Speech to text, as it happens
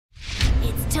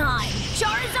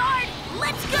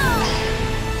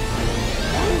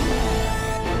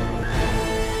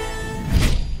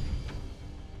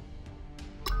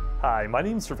Hi, my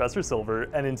name's Professor Silver,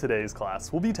 and in today's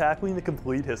class, we'll be tackling the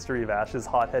complete history of Ash's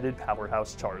hot-headed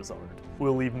powerhouse Charizard.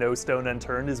 We'll leave no stone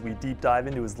unturned as we deep dive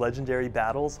into his legendary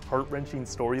battles, heart-wrenching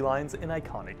storylines, and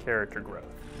iconic character growth.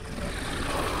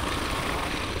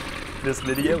 This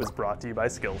video is brought to you by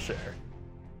Skillshare.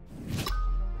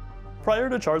 Prior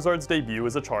to Charizard's debut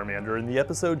as a Charmander in the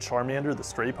episode Charmander the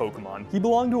Stray Pokemon, he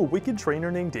belonged to a wicked trainer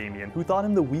named Damian who thought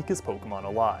him the weakest Pokemon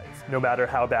alive. No matter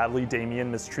how badly Damian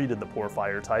mistreated the poor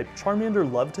fire type,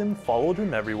 Charmander loved him, followed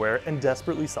him everywhere, and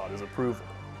desperately sought his approval.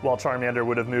 While Charmander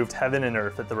would have moved heaven and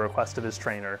earth at the request of his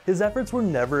trainer, his efforts were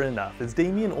never enough as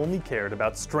Damian only cared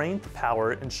about strength,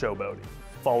 power, and showboating.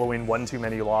 Following one too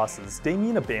many losses,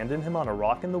 Damian abandoned him on a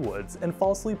rock in the woods and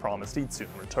falsely promised he'd soon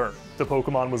return. The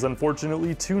Pokemon was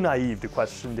unfortunately too naive to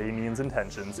question Damian's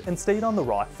intentions and stayed on the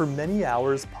rock for many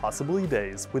hours, possibly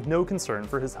days, with no concern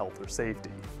for his health or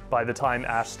safety. By the time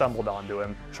Ash stumbled onto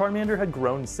him, Charmander had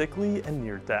grown sickly and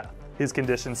near death. His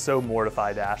condition so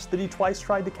mortified Ash that he twice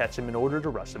tried to catch him in order to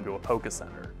rush him to a Poke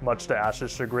Center. Much to Ash's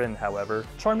chagrin, however,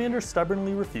 Charmander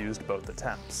stubbornly refused both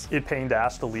attempts. It pained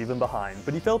Ash to leave him behind,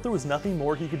 but he felt there was nothing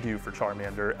more he could do for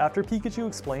Charmander after Pikachu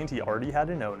explained he already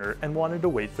had an owner and wanted to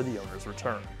wait for the owner's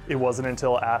return. It wasn't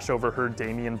until Ash overheard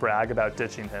Damian brag about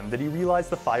ditching him that he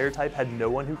realized the fire type had no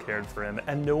one who cared for him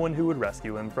and no one who would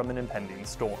rescue him from an impending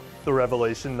storm. The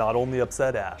revelation not only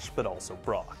upset Ash, but also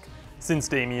Brock. Since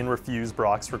Damian refused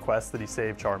Brock's request that he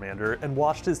save Charmander and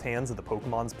washed his hands of the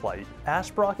Pokemon's plight, Ash,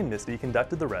 Brock, and Misty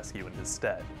conducted the rescue in his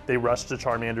stead. They rushed to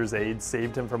Charmander's aid,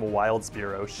 saved him from a wild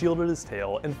Spearow, shielded his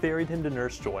tail, and ferried him to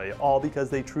Nurse Joy, all because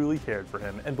they truly cared for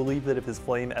him and believed that if his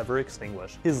flame ever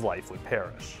extinguished, his life would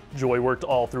perish. Joy worked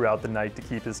all throughout the night to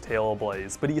keep his tail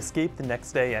ablaze, but he escaped the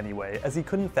next day anyway, as he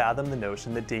couldn't fathom the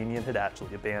notion that Damian had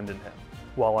actually abandoned him.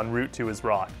 While en route to his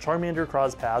rock, Charmander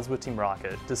crossed paths with Team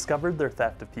Rocket, discovered their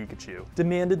theft of Pikachu,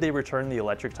 demanded they return the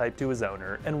electric type to his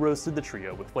owner, and roasted the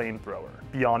trio with Flamethrower.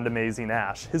 Beyond amazing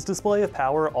Ash, his display of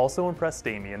power also impressed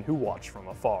Damian, who watched from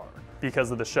afar.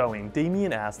 Because of the showing,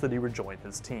 Damian asked that he rejoin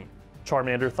his team.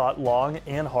 Charmander thought long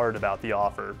and hard about the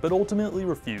offer, but ultimately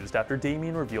refused after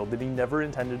Damian revealed that he never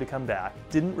intended to come back,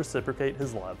 didn't reciprocate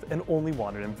his love, and only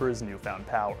wanted him for his newfound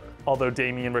power. Although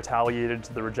Damian retaliated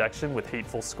to the rejection with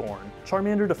hateful scorn,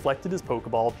 Charmander deflected his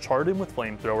Pokeball, charred him with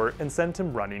Flamethrower, and sent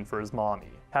him running for his mommy.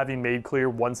 Having made clear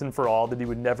once and for all that he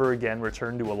would never again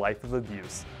return to a life of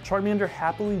abuse, Charmander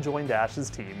happily joined Ash's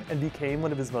team and became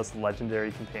one of his most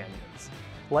legendary companions.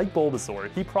 Like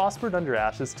Bulbasaur, he prospered under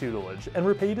Ash's tutelage and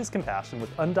repaid his compassion with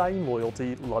undying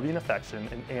loyalty, loving affection,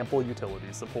 and ample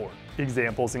utility support.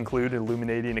 Examples include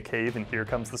illuminating a cave in Here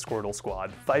Comes the Squirtle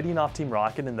Squad, fighting off Team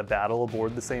Rocket in the battle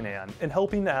aboard the St. Anne, and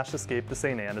helping Ash escape the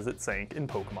St. Anne as it sank in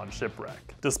Pokemon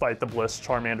Shipwreck. Despite the bliss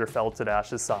Charmander felt at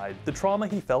Ash's side, the trauma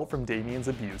he felt from Damian's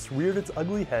abuse reared its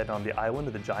ugly head on the island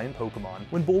of the giant Pokemon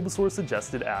when Bulbasaur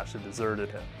suggested Ash had deserted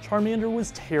him. Charmander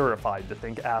was terrified to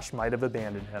think Ash might have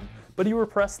abandoned him, but he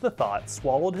repressed the thought,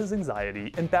 swallowed his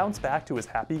anxiety, and bounced back to his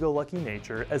happy-go-lucky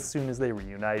nature as soon as they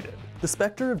reunited. The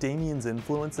specter of Damian's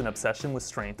influence and obsession with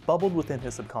strength bubbled within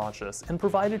his subconscious and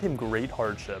provided him great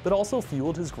hardship, but also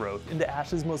fueled his growth into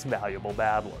Ash's most valuable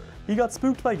battler. He got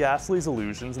spooked by Ghastly's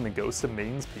illusions in the Ghost of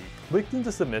Maiden's Peak, licked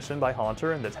into submission by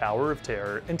Haunter in the Tower of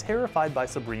Terror, and terrified by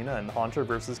Sabrina in Haunter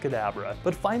vs. Kadabra,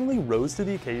 but finally rose to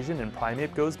the occasion in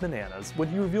Primeape Goes Bananas when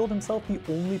he revealed himself the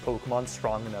only Pokemon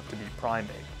strong enough to beat Primeape.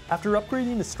 After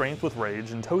upgrading his strength with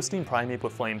Rage and toasting Primeape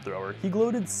with Flamethrower, he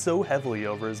gloated so heavily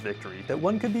over his victory that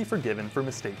one could be forgiven for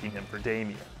mistaking him for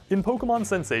Damian. In Pokemon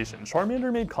Sensation,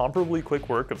 Charmander made comparably quick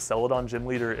work of Celadon Gym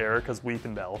Leader Erica's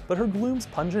Weepinbell, but her Gloom's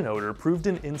pungent odor proved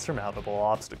an insurmountable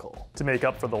obstacle. To make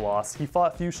up for the loss, he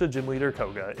fought Fuchsia Gym Leader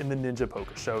Koga in the Ninja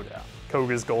Poke Showdown.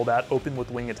 Koga's Golbat opened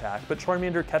with Wing Attack, but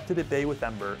Charmander kept it at bay with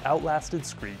Ember, outlasted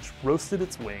Screech, roasted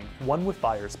its wing, won with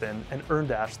Fire Spin, and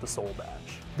earned Ash the Soul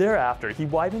Badge. Thereafter, he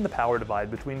widened the power divide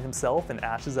between himself and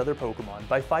Ash's other Pokemon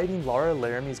by fighting Lara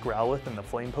Laramie's Growlithe in the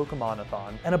Flame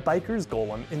Pokemonathon and a Biker's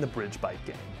Golem in the Bridge Bike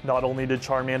game. Not only did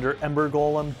Charmander Ember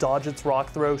Golem dodge its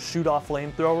Rock Throw, shoot off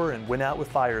Flamethrower, and win out with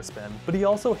Fire Spin, but he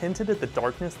also hinted at the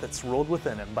darkness that swirled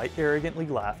within him by arrogantly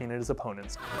laughing at his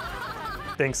opponents.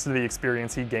 Thanks to the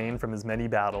experience he gained from his many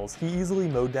battles, he easily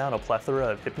mowed down a plethora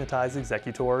of hypnotized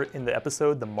Exeggutor in the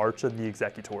episode The March of the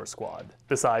Exeggutor Squad.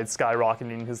 Besides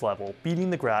skyrocketing his level,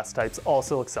 beating the grass types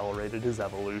also accelerated his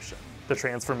evolution. The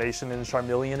transformation in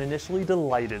Charmeleon initially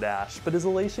delighted Ash, but his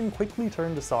elation quickly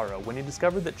turned to sorrow when he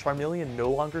discovered that Charmeleon no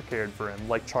longer cared for him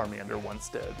like Charmander once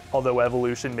did. Although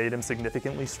evolution made him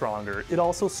significantly stronger, it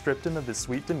also stripped him of his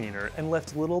sweet demeanor and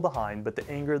left little behind but the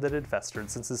anger that had festered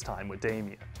since his time with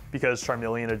Damian. Because Charmeleon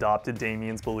Charmeleon adopted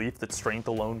Damian's belief that strength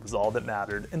alone was all that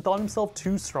mattered and thought himself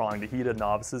too strong to heed a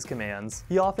novice's commands,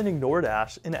 he often ignored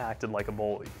Ash and acted like a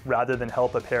bully. Rather than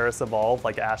help a Paras evolve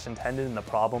like Ash intended in the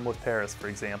Problem with Paras, for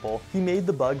example, he made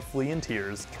the bug flee in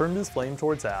tears, turned his flame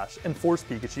towards Ash, and forced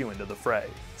Pikachu into the fray.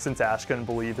 Since Ash couldn't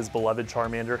believe his beloved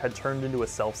Charmander had turned into a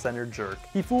self-centered jerk,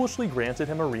 he foolishly granted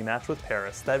him a rematch with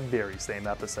Paras that very same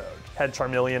episode. Had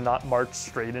Charmeleon not marched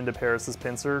straight into Paras'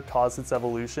 pincer, caused its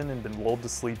evolution, and been lulled to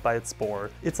sleep by its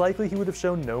spore, it's likely he would have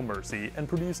shown no mercy and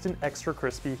produced an extra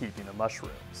crispy heaping of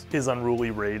mushrooms. His unruly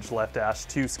rage left Ash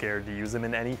too scared to use him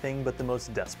in anything but the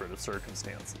most desperate of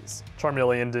circumstances.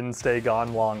 Charmeleon didn't stay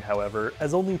gone long, however,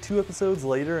 as only 2 episodes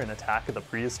later in Attack of the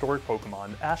Prehistoric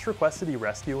Pokemon, Ash requested he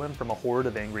rescue him from a horde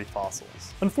of angry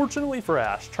fossils. Unfortunately for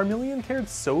Ash, Charmeleon cared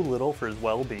so little for his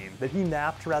well-being that he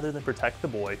napped rather than protect the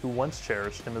boy who once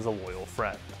cherished him as a loyal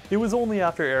friend. It was only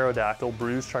after Aerodactyl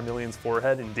bruised Charmeleon's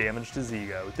forehead and damaged his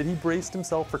ego that he braced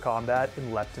himself for combat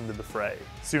and leapt into the fray.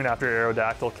 Soon after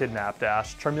Aerodactyl kidnapped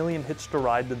Ash, Charmeleon hitched a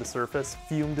ride to the surface,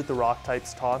 fumed at the rock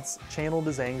type's taunts, channeled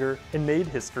his anger, and made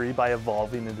history by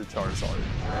evolving into Charizard.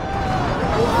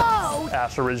 Whoa!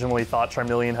 Ash originally thought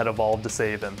Charmeleon had evolved to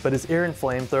save him, but his errant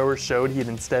flamethrower showed he had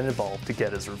instead evolved to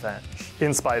get his revenge.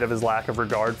 In spite of his lack of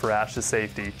regard for Ash's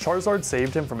safety, Charizard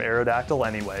saved him from Aerodactyl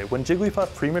anyway when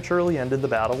Jigglypuff prematurely ended the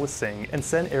battle with Sing and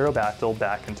sent Aerodactyl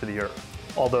back into the earth.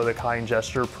 Although the kind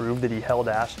gesture proved that he held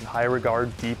Ash in high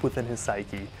regard deep within his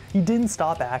psyche, he didn't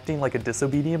stop acting like a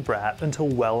disobedient brat until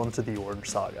well into the Orange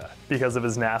Saga. Because of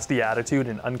his nasty attitude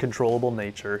and uncontrollable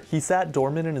nature, he sat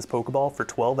dormant in his Pokeball for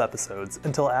 12 episodes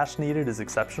until Ash needed his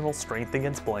exceptional strength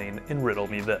against Blaine in Riddle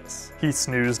Me This. He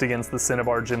snoozed against the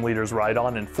Cinnabar Gym Leader's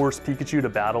Rhydon and forced Pikachu to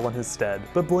battle in his stead,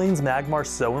 but Blaine's Magmar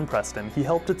so impressed him he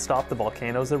helped it stop the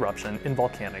volcano's eruption in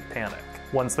Volcanic Panic.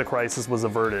 Once the crisis was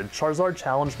averted, Charizard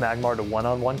challenged Magmar to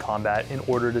one-on-one combat in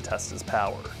order to test his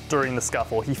power. During the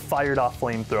scuffle, he fired off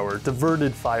Flamethrower,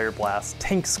 diverted Fire Blast,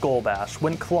 tanked Skull Bash,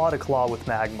 went claw-to-claw with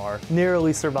Magmar,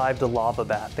 narrowly survived a Lava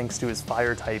Bat thanks to his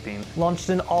fire typing, launched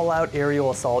an all-out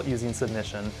aerial assault using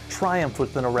Submission, triumphed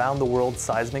with an around-the-world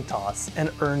Seismic Toss,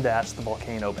 and earned Ash the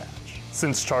Volcano Badge.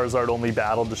 Since Charizard only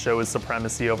battled to show his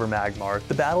supremacy over Magmar,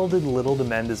 the battle did little to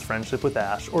mend his friendship with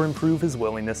Ash or improve his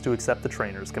willingness to accept the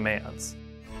trainer's commands.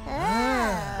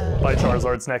 By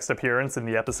Charizard's next appearance in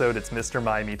the episode It's Mr.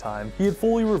 Mimey Time, he had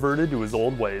fully reverted to his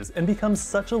old ways and become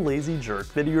such a lazy jerk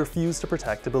that he refused to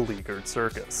protect a beleaguered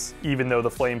circus. Even though the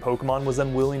Flame Pokemon was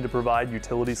unwilling to provide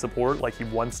utility support like he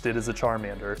once did as a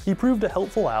Charmander, he proved a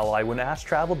helpful ally when Ash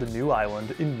traveled to New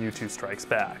Island in Mewtwo Strikes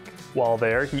Back. While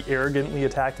there, he arrogantly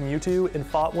attacked Mewtwo and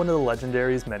fought one of the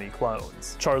legendary's many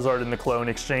clones. Charizard and the clone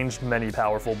exchanged many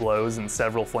powerful blows and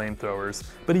several flamethrowers,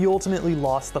 but he ultimately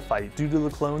lost the fight due to the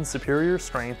clone's superior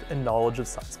strength and knowledge of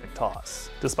Seismic Toss.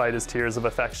 Despite his tears of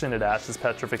affection at Ash's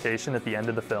petrification at the end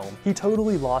of the film, he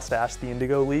totally lost Ash the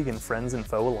Indigo League and friends and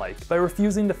foe alike by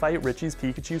refusing to fight Richie's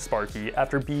Pikachu Sparky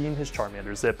after beating his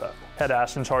Charmander Zippo. Had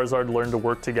Ash and Charizard learned to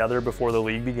work together before the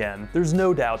league began, there's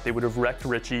no doubt they would have wrecked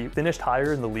Richie, finished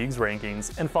higher in the league's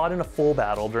rankings, and fought in a full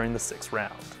battle during the 6th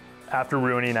round. After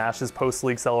ruining Ash's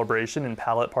post-league celebration in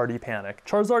Palette Party Panic,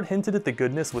 Charizard hinted at the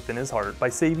goodness within his heart by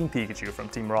saving Pikachu from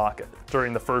Team Rocket.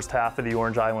 During the first half of the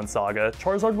Orange Island saga,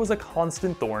 Charizard was a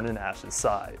constant thorn in Ash's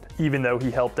side. Even though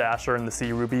he helped Ash earn the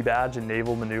Sea Ruby badge in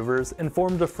naval maneuvers and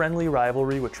formed a friendly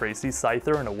rivalry with Tracy's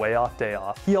Scyther in a Way Off Day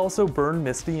Off, he also burned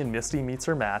Misty in Misty Meets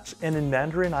Her Match and in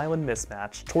Mandarin Island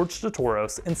Mismatch, torched a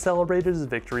Tauros, and celebrated his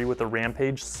victory with a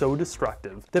rampage so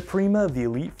destructive that Prima of the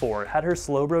Elite Four had her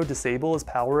Slowbro disable his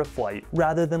power of flight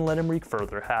rather than let him wreak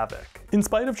further havoc. In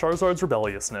spite of Charizard's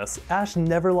rebelliousness, Ash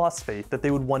never lost faith that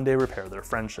they would one day repair their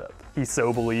friendship. He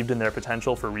so believed in their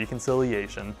potential for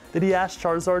reconciliation that he asked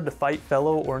Charizard to fight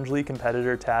fellow Orange League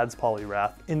competitor Tad's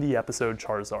Poliwrath in the episode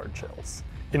Charizard Chills.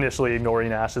 Initially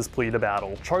ignoring Ash's plea to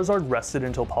battle, Charizard rested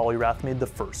until Poliwrath made the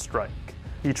first strike.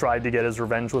 He tried to get his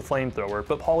revenge with Flamethrower,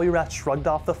 but Poliwrath shrugged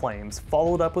off the flames,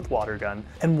 followed up with Water Gun,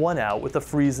 and won out with a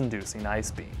freeze-inducing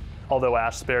Ice Beam. Although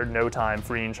Ash spared no time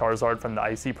freeing Charizard from the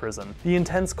icy prison, the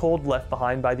intense cold left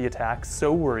behind by the attack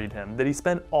so worried him that he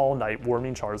spent all night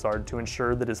warming Charizard to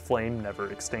ensure that his flame never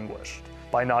extinguished.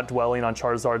 By not dwelling on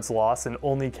Charizard's loss and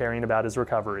only caring about his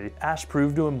recovery, Ash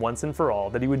proved to him once and for all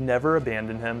that he would never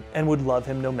abandon him and would love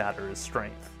him no matter his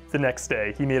strength. The next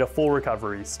day, he made a full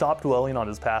recovery, stopped dwelling on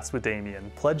his past with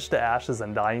Damian, pledged to Ash his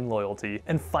undying loyalty,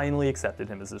 and finally accepted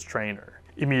him as his trainer.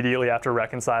 Immediately after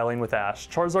reconciling with Ash,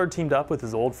 Charizard teamed up with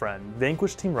his old friend,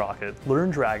 vanquished Team Rocket,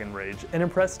 learned Dragon Rage, and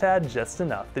impressed Tad just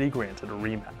enough that he granted a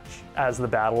rematch. As the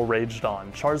battle raged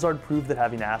on, Charizard proved that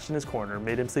having Ash in his corner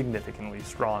made him significantly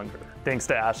stronger. Thanks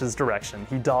to Ash's direction,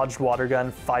 he dodged Water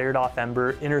Gun, fired off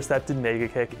Ember, intercepted Mega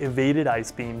Kick, evaded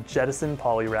Ice Beam, jettisoned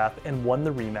Poliwrath, and won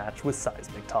the rematch with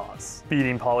Seismic Toss.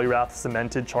 Beating Poliwrath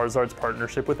cemented Charizard's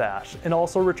partnership with Ash, and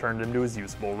also returned him to his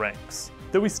usable ranks.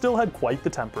 Though he still had quite the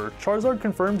temper, Charizard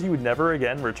confirmed he would never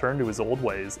again return to his old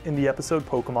ways in the episode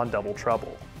Pokemon Double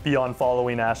Trouble. Beyond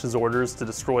following Ash's orders to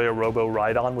destroy a Robo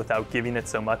Rhydon without giving it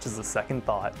so much as a second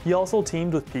thought, he also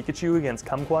teamed with Pikachu against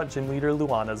Kumquat Gym Leader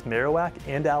Luana's Marowak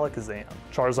and Alakazam.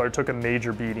 Charizard took a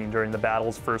major beating during the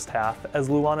battle's first half as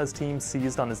Luana's team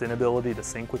seized on his inability to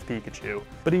sync with Pikachu,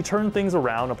 but he turned things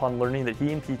around upon learning that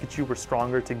he and Pikachu were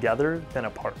stronger together than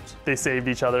apart. They saved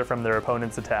each other from their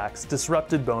opponent's attacks,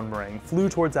 disrupted Bonemerang, flew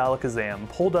towards Alakazam,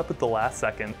 pulled up at the last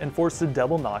second, and forced a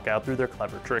double knockout through their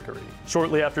clever trickery.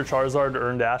 Shortly after Charizard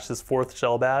earned Ash's 4th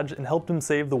shell badge and helped him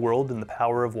save the world in the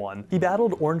power of one, he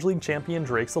battled Orange League champion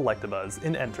Drake's Electabuzz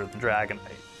and entered the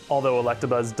Dragonite. Although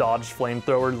Electabuzz dodged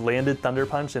Flamethrower, landed Thunder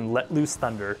Punch, and let loose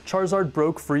Thunder, Charizard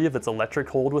broke free of its electric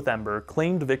hold with Ember,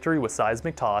 claimed victory with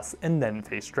Seismic Toss, and then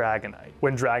faced Dragonite.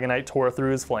 When Dragonite tore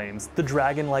through his flames, the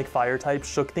dragon-like fire type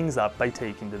shook things up by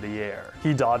taking to the air.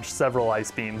 He dodged several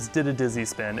Ice Beams, did a Dizzy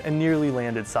Spin, and nearly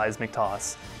landed Seismic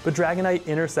Toss, but Dragonite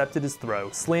intercepted his throw,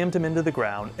 slammed him into the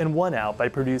ground, and won out by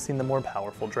producing the more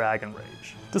powerful Dragon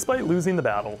Rage. Despite losing the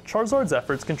battle, Charizard's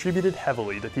efforts contributed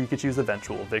heavily to Pikachu's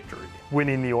eventual victory.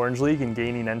 Winning the Orange League and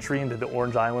gaining entry into the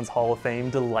Orange Island's Hall of Fame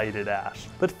delighted Ash,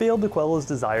 but failed to quell his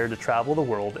desire to travel the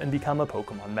world and become a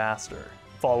Pokemon master.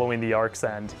 Following the arc's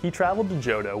end, he traveled to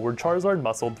Johto, where Charizard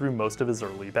muscled through most of his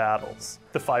early battles.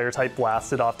 The Fire-type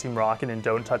blasted off Team Rocket and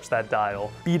Don't Touch That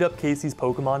Dial, beat up Casey's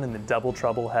Pokemon in the Double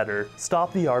Trouble header,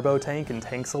 stopped the Arbok tank and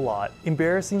Tanks-a-Lot,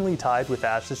 embarrassingly tied with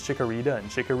Ash's Chikorita and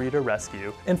Chikorita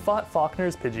Rescue, and fought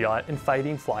Faulkner's Pidgeot in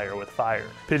Fighting Flyer with Fire.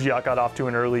 Pidgeot got off to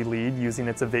an early lead using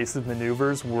its evasive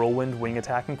maneuvers, Whirlwind, Wing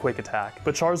Attack, and Quick Attack,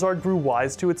 but Charizard grew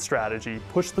wise to its strategy,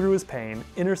 pushed through his pain,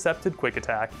 intercepted Quick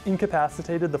Attack,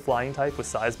 incapacitated the Flying type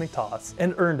with Seismic Toss,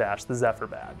 and earned Ash the Zephyr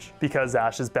badge. Because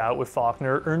Ash's bout with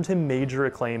Faulkner earned him major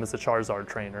acclaim as a Charizard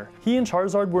trainer, he and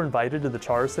Charizard were invited to the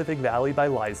Charcific Valley by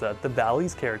Liza, the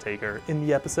Valley's caretaker, in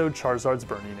the episode Charizard's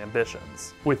Burning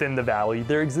Ambitions. Within the valley,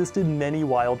 there existed many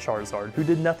wild Charizard who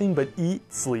did nothing but eat,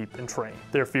 sleep, and train.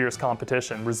 Their fierce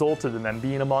competition resulted in them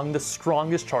being among the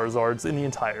strongest Charizards in the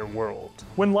entire world.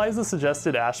 When Liza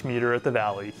suggested Ash meet her at the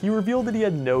valley, he revealed that he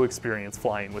had no experience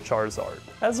flying with Charizard.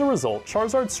 As a result,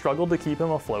 Charizard struggled to keep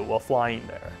him afloat while flying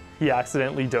there. He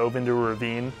accidentally dove into a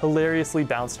ravine, hilariously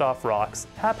bounced off rocks,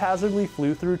 haphazardly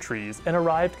flew through trees, and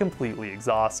arrived completely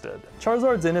exhausted.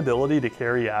 Charizard's inability to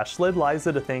carry Ash led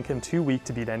Liza to think him too weak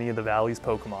to beat any of the Valley's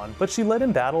Pokemon, but she let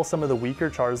him battle some of the weaker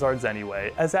Charizards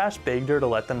anyway, as Ash begged her to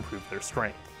let them prove their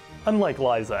strength. Unlike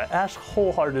Liza, Ash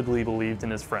wholeheartedly believed in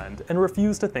his friend and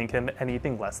refused to think him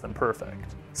anything less than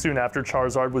perfect. Soon after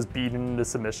Charizard was beaten into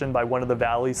submission by one of the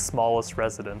Valley's smallest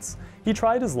residents, he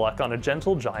tried his luck on a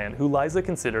gentle giant who Liza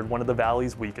considered one of the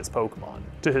Valley's weakest Pokemon.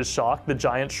 To his shock, the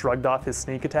giant shrugged off his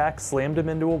sneak attack, slammed him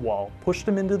into a wall, pushed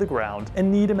him into the ground,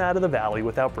 and kneed him out of the valley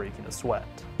without breaking a sweat.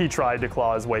 He tried to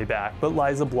claw his way back, but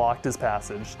Liza blocked his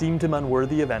passage, deemed him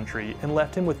unworthy of entry, and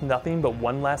left him with nothing but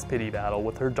one last pity battle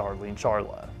with her darling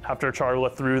Charla. After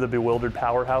Charla threw the bewildered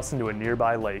powerhouse into a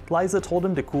nearby lake, Liza told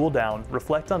him to cool down,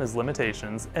 reflect on his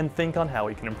limitations, and think on how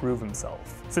he can improve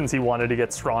himself. Since he wanted to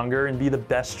get stronger and be the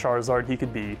best Charizard he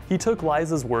could be, he took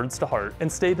Liza's words to heart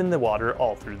and stayed in the water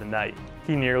all through the night.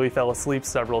 He nearly fell asleep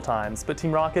several times, but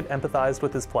Team Rocket empathized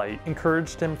with his plight,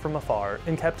 encouraged him from afar,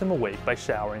 and kept him awake by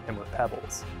showering him with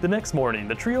pebbles. The next morning,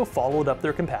 the trio followed up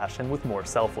their compassion with more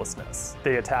selflessness.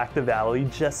 They attacked the valley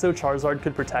just so Charizard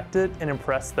could protect it and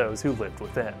impress those who lived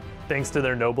within. Thanks to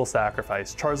their noble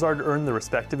sacrifice, Charizard earned the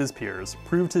respect of his peers,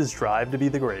 proved his drive to be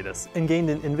the greatest, and gained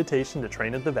an invitation to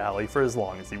train at the valley for as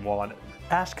long as he wanted.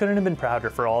 Ash couldn't have been prouder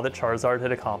for all that Charizard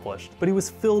had accomplished, but he was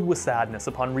filled with sadness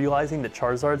upon realizing that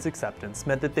Charizard's acceptance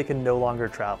meant that they could no longer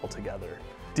travel together.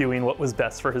 Doing what was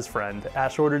best for his friend,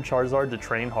 Ash ordered Charizard to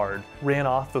train hard, ran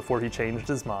off before he changed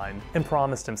his mind, and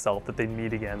promised himself that they'd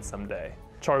meet again someday.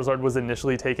 Charizard was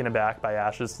initially taken aback by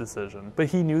Ash's decision, but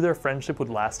he knew their friendship would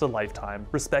last a lifetime,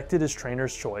 respected his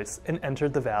trainer's choice, and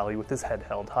entered the valley with his head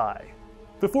held high.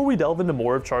 Before we delve into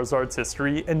more of Charizard's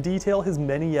history and detail his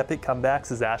many epic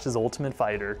comebacks as Ash's ultimate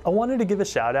fighter, I wanted to give a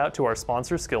shout out to our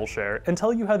sponsor Skillshare and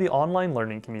tell you how the online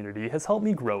learning community has helped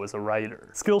me grow as a writer.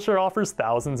 Skillshare offers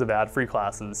thousands of ad-free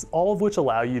classes, all of which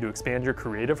allow you to expand your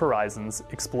creative horizons,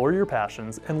 explore your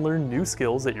passions, and learn new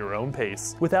skills at your own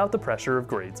pace without the pressure of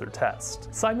grades or tests.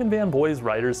 Simon Van Boy's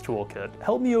Writer's Toolkit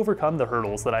helped me overcome the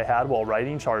hurdles that I had while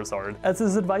writing Charizard, as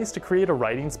his advice to create a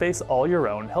writing space all your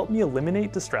own helped me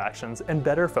eliminate distractions and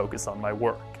better focus on my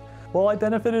work. While I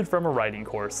benefited from a writing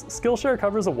course, Skillshare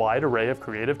covers a wide array of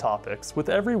creative topics, with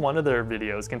every one of their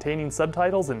videos containing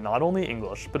subtitles in not only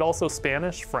English, but also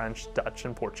Spanish, French, Dutch,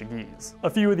 and Portuguese. A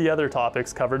few of the other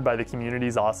topics covered by the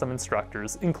community's awesome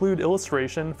instructors include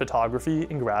illustration, photography,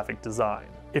 and graphic design.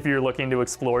 If you're looking to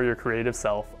explore your creative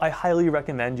self, I highly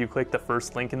recommend you click the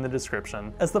first link in the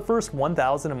description, as the first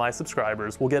 1,000 of my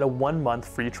subscribers will get a 1-month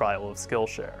free trial of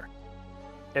Skillshare.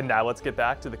 And now let's get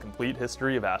back to the complete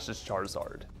history of Ash's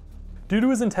Charizard. Due to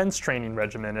his intense training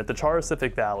regimen at the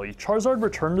Charisific Valley, Charizard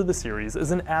returned to the series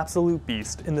as an absolute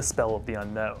beast in the Spell of the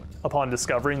Unknown. Upon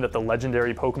discovering that the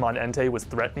legendary Pokemon Entei was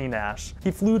threatening Ash, he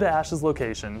flew to Ash's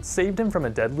location, saved him from a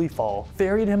deadly fall,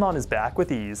 ferried him on his back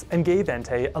with ease, and gave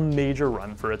Entei a major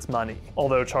run for its money.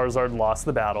 Although Charizard lost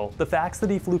the battle, the facts that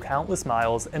he flew countless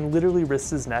miles and literally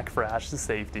risked his neck for Ash's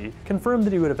safety confirmed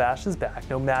that he would have Ash's back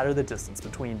no matter the distance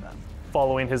between them.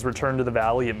 Following his return to the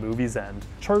valley at Movie's End,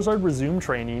 Charizard resumed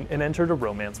training and entered a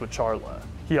romance with Charla.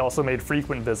 He also made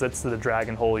frequent visits to the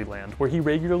Dragon Holy Land, where he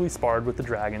regularly sparred with the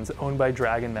dragons owned by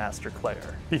Dragon Master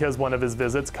Claire. Because one of his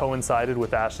visits coincided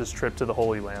with Ash's trip to the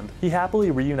Holy Land, he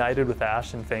happily reunited with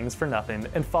Ash and Fangs for Nothing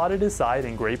and fought at his side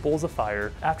in Great Bowls of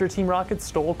Fire after Team Rocket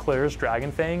stole Claire's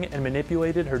Dragon Fang and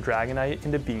manipulated her Dragonite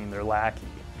into being their lackey.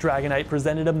 Dragonite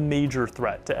presented a major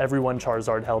threat to everyone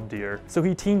Charizard held dear, so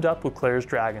he teamed up with Claire's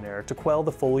Dragonair to quell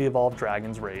the fully evolved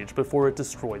dragon's rage before it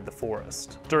destroyed the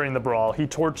forest. During the brawl, he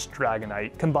torched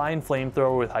Dragonite, combined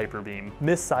Flamethrower with Hyper Beam,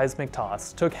 missed Seismic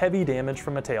Toss, took heavy damage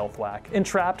from a Tail Thwack, and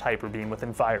trapped Hyper Beam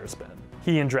within Fire Spin.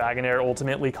 He and Dragonair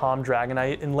ultimately calmed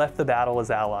Dragonite and left the battle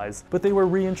as allies, but they were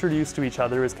reintroduced to each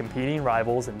other as competing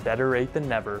rivals and better ate than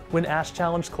never when Ash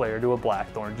challenged Claire to a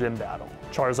Blackthorn gym battle.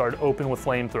 Charizard opened with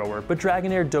Flamethrower, but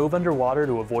Dragonair dove underwater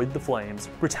to avoid the flames,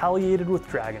 retaliated with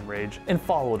Dragon Rage, and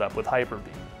followed up with Hyper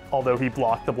Beam. Although he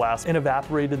blocked the blast and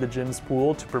evaporated the gym's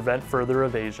pool to prevent further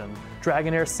evasion,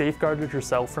 Dragonair safeguarded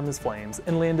herself from his flames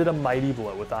and landed a mighty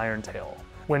blow with Iron Tail.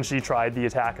 When she tried the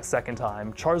attack a second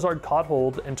time, Charizard caught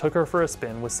hold and took her for a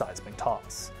spin with Seismic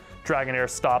Toss. Dragonair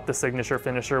stopped the signature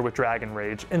finisher with Dragon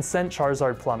Rage and sent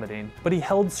Charizard plummeting, but he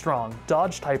held strong,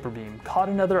 dodged Hyper Beam, caught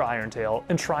another Iron Tail,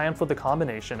 and triumphed with a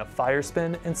combination of Fire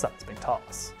Spin and Seismic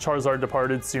Toss. Charizard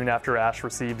departed soon after Ash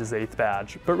received his 8th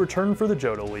badge, but returned for the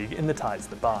Johto League in the Ties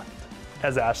That Bind.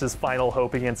 As Ash's final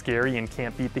hope against Gary in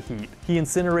Can't Beat the Heat, he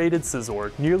incinerated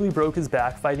Scizor, nearly broke his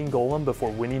back fighting Golem before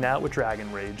winning out with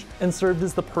Dragon Rage, and served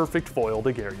as the perfect foil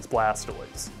to Gary's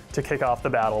Blastoise. To kick off the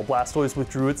battle, Blastoise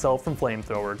withdrew itself from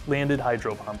Flamethrower, landed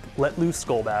Hydro Pump, let loose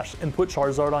Skull Bash, and put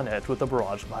Charizard on edge with a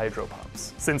barrage of Hydro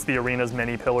Pumps. Since the arena's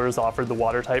many pillars offered the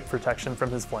Water-type protection from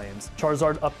his flames,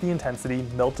 Charizard upped the intensity,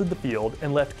 melted the field,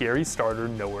 and left Gary's starter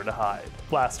nowhere to hide.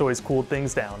 Blastoise cooled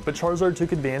things down, but Charizard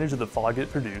took advantage of the fog it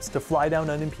produced to fly down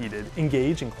unimpeded,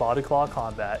 engage in claw-to-claw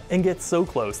combat, and get so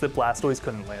close that Blastoise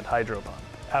couldn't land Hydro Pump.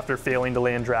 After failing to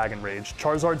land Dragon Rage,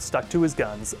 Charizard stuck to his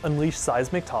guns, unleashed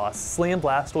Seismic Toss, slammed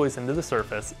Blastoise into the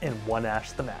surface, and won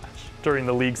Ash the match. During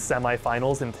the league's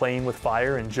semifinals and playing with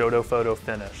fire and Johto photo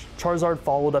finish, Charizard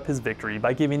followed up his victory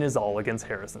by giving his all against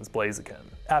Harrison's Blaziken.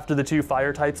 After the two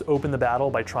fire types opened the battle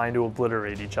by trying to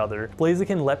obliterate each other,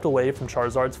 Blaziken leapt away from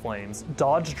Charizard's flames,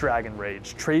 dodged Dragon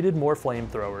Rage, traded more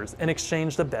flamethrowers, and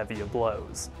exchanged a bevy of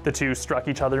blows. The two struck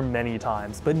each other many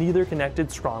times, but neither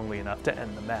connected strongly enough to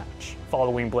end the match.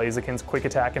 Following Blaziken's quick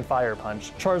attack and fire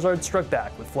punch, Charizard struck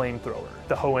back with Flamethrower.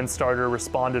 The Hoenn starter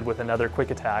responded with another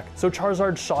quick attack, so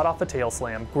Charizard shot off a Tail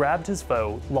Slam, grabbed his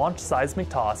foe, launched Seismic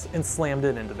Toss, and slammed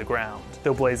it into the ground.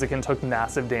 Though Blaziken took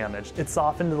massive damage, it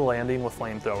softened the landing with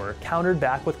Flamethrower, countered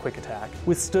back with Quick Attack,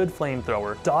 withstood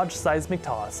Flamethrower, dodged Seismic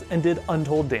Toss, and did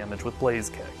untold damage with Blaze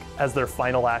Kick. As their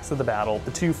final acts of the battle,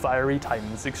 the two fiery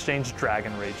titans exchanged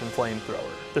Dragon Rage and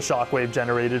Flamethrower. The shockwave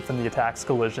generated from the attack's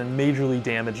collision majorly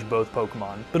damaged both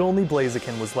Pokemon, but only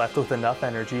Blaziken was left with enough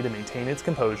energy to maintain its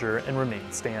composure and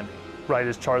remain standing. Right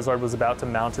as Charizard was about to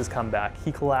mount his comeback,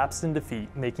 he collapsed in defeat,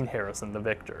 making Harrison the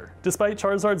victor. Despite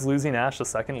Charizard's losing Ash a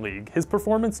second league, his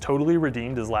performance totally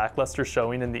redeemed his lackluster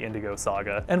showing in the Indigo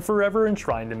Saga, and forever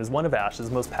enshrined him as one of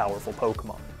Ash's most powerful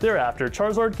Pokemon. Thereafter,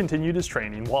 Charizard continued his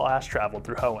training while Ash traveled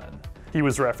through Hoenn. He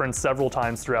was referenced several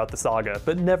times throughout the saga,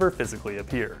 but never physically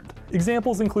appeared.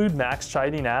 Examples include Max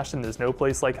chiding Ash in There's No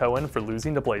Place Like Hoenn for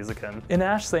losing to Blaziken, and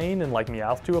Ash saying in Like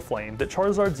Meowth to a Flame that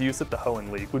Charizard's use at the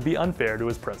Hoenn League would be unfair to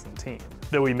his present team.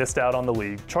 Though he missed out on the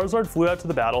league, Charizard flew out to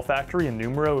the Battle Factory in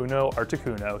Numero Uno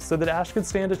Articuno so that Ash could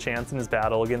stand a chance in his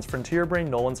battle against Frontier Brain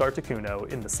Nolan's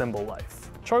Articuno in the Symbol Life.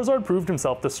 Charizard proved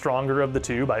himself the stronger of the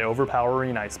two by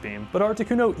overpowering Ice Beam, but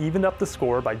Articuno evened up the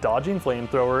score by dodging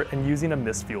Flamethrower and using a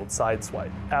mist-fueled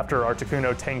Sideswipe. After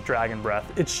Articuno tanked Dragon Breath,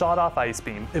 it shot off Ice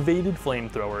Beam, evaded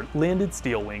Flamethrower, landed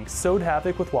Steel Wing, sowed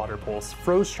havoc with Water Pulse,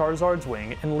 froze Charizard's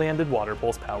wing, and landed Water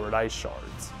Pulse-powered Ice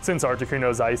Shards. Since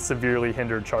Articuno's ice severely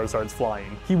hindered Charizard's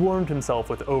flying, he warmed himself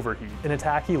with Overheat, an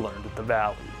attack he learned at the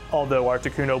Valley. Although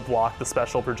Articuno blocked the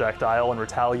special projectile and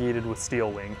retaliated with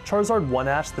Steel Wing, Charizard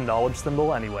one-ashed the Knowledge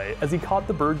Symbol anyway as he caught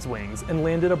the bird's wings and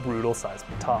landed a brutal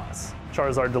Seismic Toss.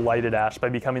 Charizard delighted Ash by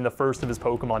becoming the first of his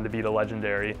Pokemon to beat a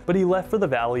legendary, but he left for the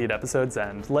Valley at episode's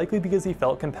end, likely because he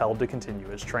felt compelled to continue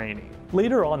his training.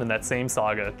 Later on in that same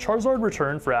saga, Charizard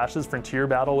returned for Ash's Frontier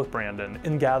battle with Brandon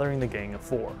in gathering the Gang of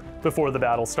Four. Before the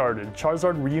battle started,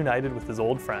 Charizard reunited with his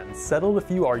old friends, settled a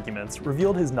few arguments,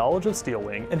 revealed his knowledge of Steel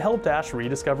Wing, and helped Ash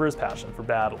rediscover his passion for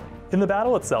battling. In the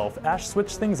battle itself, Ash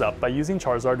switched things up by using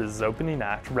Charizard as his opening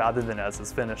act rather than as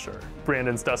his finisher.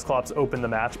 Brandon's Dusclops opened the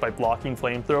match by blocking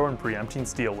Flamethrower and preempting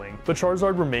Steel Wing, but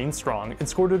Charizard remained strong and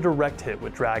scored a direct hit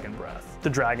with Dragon Breath. The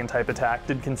Dragon-type attack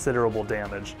did considerable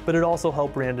damage, but it also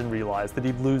helped Brandon realize that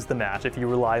he'd lose the match if he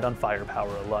relied on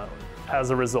firepower alone. As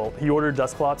a result, he ordered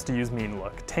Dusclops to use Mean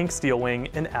Look, tank Steel Wing,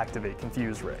 and activate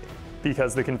Confuse Ray.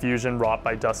 Because the confusion wrought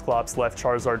by Dusclops left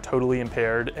Charizard totally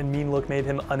impaired and Mean Look made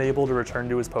him unable to return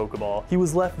to his Pokeball, he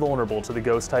was left vulnerable to the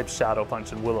Ghost-type Shadow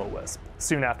Punch and Will-O-Wisp.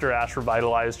 Soon after Ash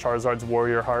revitalized Charizard's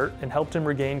Warrior Heart and helped him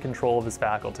regain control of his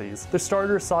faculties, the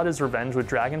starter sought his revenge with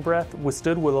Dragon Breath,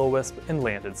 withstood Will-O-Wisp, and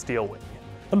landed Steel Wing.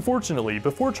 Unfortunately,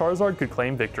 before Charizard could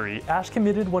claim victory, Ash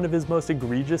committed one of his most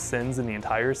egregious sins in the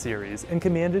entire series and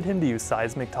commanded him to use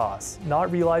Seismic Toss,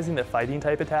 not realizing that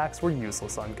fighting-type attacks were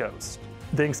useless on Ghost.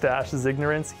 Thanks to Ash's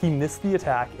ignorance, he missed the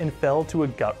attack and fell to a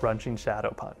gut-wrenching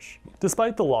Shadow Punch.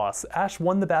 Despite the loss, Ash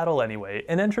won the battle anyway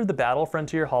and entered the Battle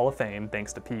Frontier Hall of Fame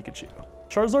thanks to Pikachu.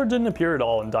 Charizard didn't appear at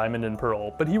all in Diamond and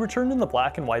Pearl, but he returned in the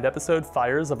Black and White episode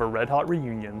Fires of a Red Hot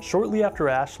Reunion shortly after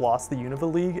Ash lost the Unova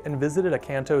League and visited a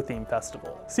Kanto-themed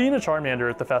festival. Seeing a Charmander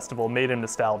at the festival made him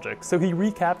nostalgic, so he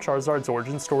recapped Charizard's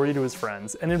origin story to his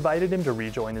friends and invited him to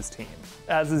rejoin his team.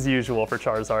 As is usual for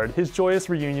Charizard, his joyous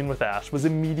reunion with Ash was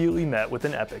immediately met with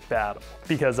an epic battle.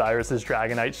 Because Iris's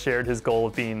Dragonite shared his goal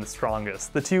of being the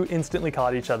strongest, the two instantly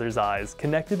caught each other's eyes,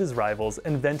 connected as rivals,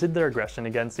 and vented their aggression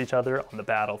against each other on the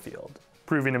battlefield.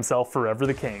 Proving himself forever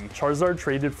the king, Charizard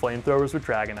traded Flamethrowers with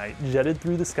Dragonite, jetted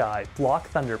through the sky, blocked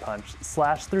Thunder Punch,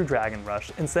 slashed through Dragon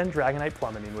Rush, and sent Dragonite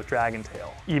plummeting with Dragon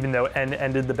Tail. Even though N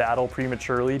ended the battle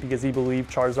prematurely because he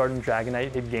believed Charizard and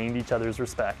Dragonite had gained each other's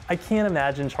respect, I can't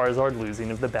imagine Charizard losing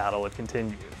if the battle had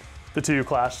continued. The two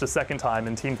clashed a second time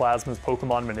in Team Plasma's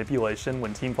Pokemon Manipulation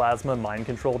when Team Plasma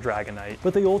mind-controlled Dragonite,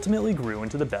 but they ultimately grew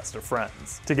into the best of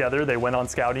friends. Together, they went on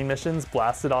scouting missions,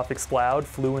 blasted off Exploud,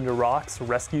 flew into rocks,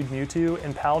 rescued Mewtwo,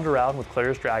 and palled around with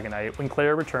Claire's Dragonite when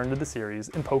Claire returned to the series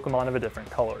in Pokemon of a different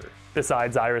color.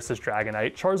 Besides Iris's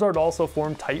Dragonite, Charizard also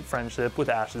formed tight friendship with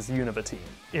Ash's Unova team.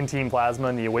 In Team Plasma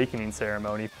and the Awakening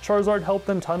Ceremony, Charizard helped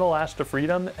them tunnel Ash to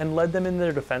freedom and led them in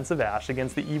their defense of Ash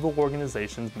against the evil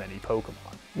organization's many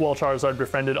Pokemon. While Charizard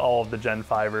befriended all of the Gen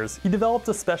 5ers, he developed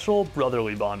a special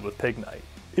brotherly bond with Pignite.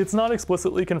 It's not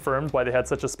explicitly confirmed why they had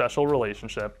such a special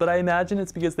relationship, but I imagine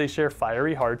it's because they share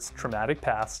fiery hearts, traumatic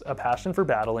past, a passion for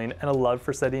battling, and a love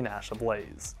for setting Ash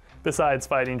ablaze. Besides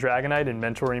fighting Dragonite and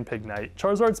mentoring Pignite,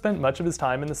 Charizard spent much of his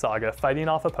time in the saga fighting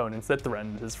off opponents that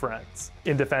threatened his friends.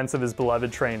 In defense of his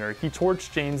beloved trainer, he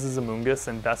torched James's Amoonguss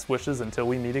in Best Wishes Until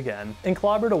We Meet Again, and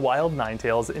clobbered a wild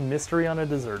Ninetales in Mystery on a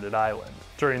Deserted Island.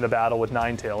 During the battle with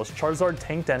Ninetales, Charizard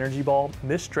tanked Energy Ball,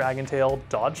 missed Dragon Tail,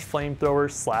 dodged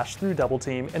Flamethrower, slashed through Double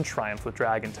Team, and triumphed with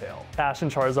Dragon Tail. Ash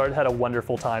and Charizard had a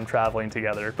wonderful time traveling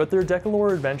together, but their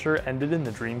Decalore adventure ended in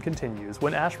The Dream Continues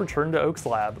when Ash returned to Oak's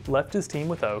lab, left his team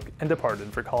with Oak, and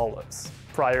departed for Kalos.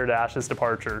 Prior to Ash's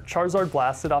departure, Charizard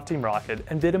blasted off Team Rocket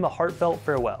and bid him a heartfelt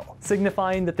farewell,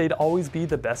 signifying that they'd always be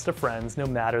the best of friends no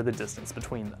matter the distance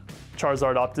between them.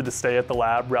 Charizard opted to stay at the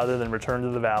lab rather than return to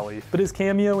the Valley, but his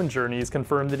cameo and journeys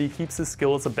confirm that he keeps his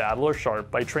skill as a battler sharp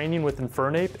by training with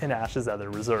Infernape and Ash's other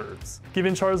reserves.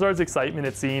 Given Charizard's excitement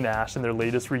at seeing Ash in their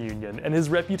latest reunion, and his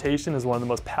reputation as one of the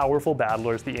most powerful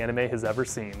battlers the anime has ever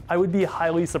seen, I would be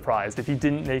highly surprised if he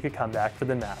didn't make a comeback for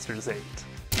the Masters 8.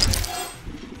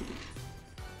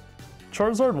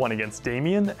 Charizard won against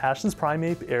Damian, Ash's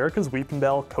Primeape, Erica's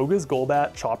Weepinbell, Koga's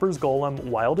Golbat, Chopper's Golem,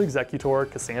 Wild Exeggutor,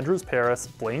 Cassandra's Paras,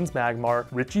 Blaine's Magmar,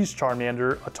 Richie's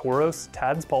Charmander, a Tauros,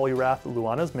 Tad's Poliwrath,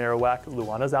 Luana's Marowak,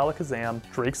 Luana's Alakazam,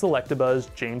 Drake's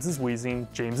Electabuzz, James's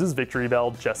Weezing, James's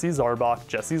Victeebel, Jesse's Arbok,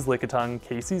 Jesse's Lickitung,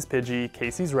 Casey's Pidgey,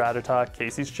 Casey's Rattata,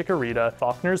 Casey's Chikorita,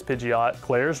 Faulkner's Pidgeot,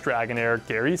 Claire's Dragonair,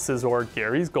 Gary's Scizor,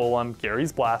 Gary's Golem,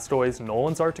 Gary's Blastoise,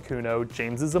 Nolan's Articuno,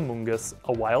 James's Amoonguss,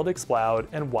 a Wild Exploud,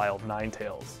 and Wild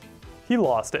Ninetales. He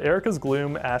lost to Erica's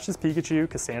Gloom, Ash's Pikachu,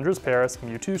 Cassandra's Paras,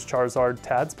 Mewtwo's Charizard,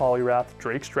 Tad's Poliwrath,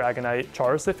 Drake's Dragonite,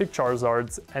 Charizard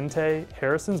Charizards, Entei,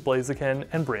 Harrison's Blaziken,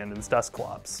 and Brandon's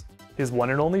Dusclops. His one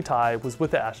and only tie was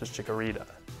with Ash's Chikorita.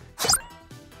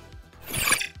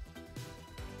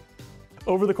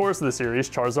 Over the course of the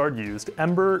series, Charizard used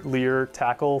Ember, Leer,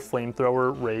 Tackle,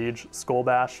 Flamethrower, Rage, Skull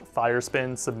Bash, Fire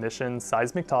Spin, Submission,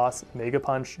 Seismic Toss, Mega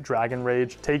Punch, Dragon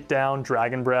Rage, Takedown,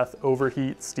 Dragon Breath,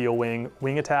 Overheat, Steel Wing,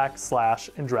 Wing Attack,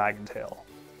 Slash, and Dragon Tail.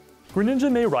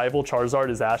 Greninja may rival Charizard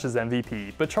as Ash's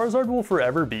MVP, but Charizard will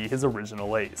forever be his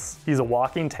original ace. He's a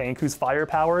walking tank whose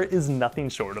firepower is nothing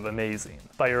short of amazing.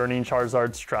 By earning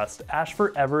Charizard's trust, Ash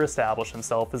forever established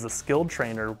himself as a skilled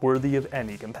trainer worthy of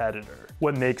any competitor.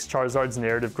 What makes Charizard's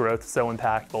narrative growth so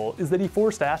impactful is that he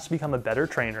forced Ash to become a better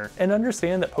trainer and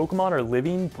understand that Pokemon are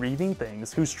living, breathing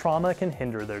things whose trauma can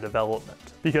hinder their development.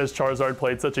 Because Charizard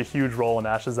played such a huge role in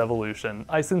Ash's evolution,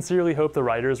 I sincerely hope the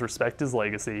writers respect his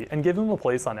legacy and give him a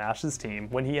place on Ash's team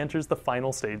when he enters the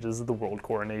final stages of the World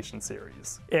Coronation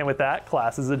Series. And with that,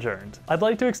 class is adjourned. I'd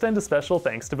like to extend a special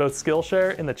thanks to both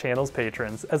Skillshare and the channel's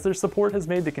patrons, as their support has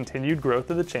made the continued growth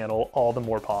of the channel all the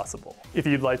more possible. If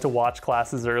you'd like to watch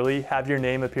classes early, have your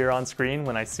name appear on screen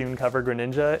when I soon cover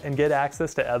Greninja, and get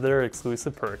access to other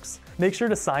exclusive perks, make sure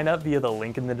to sign up via the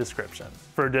link in the description.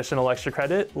 For additional extra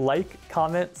credit, like,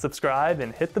 comment, subscribe,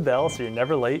 and hit the bell so you're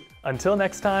never late. Until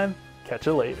next time, catch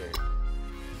you later.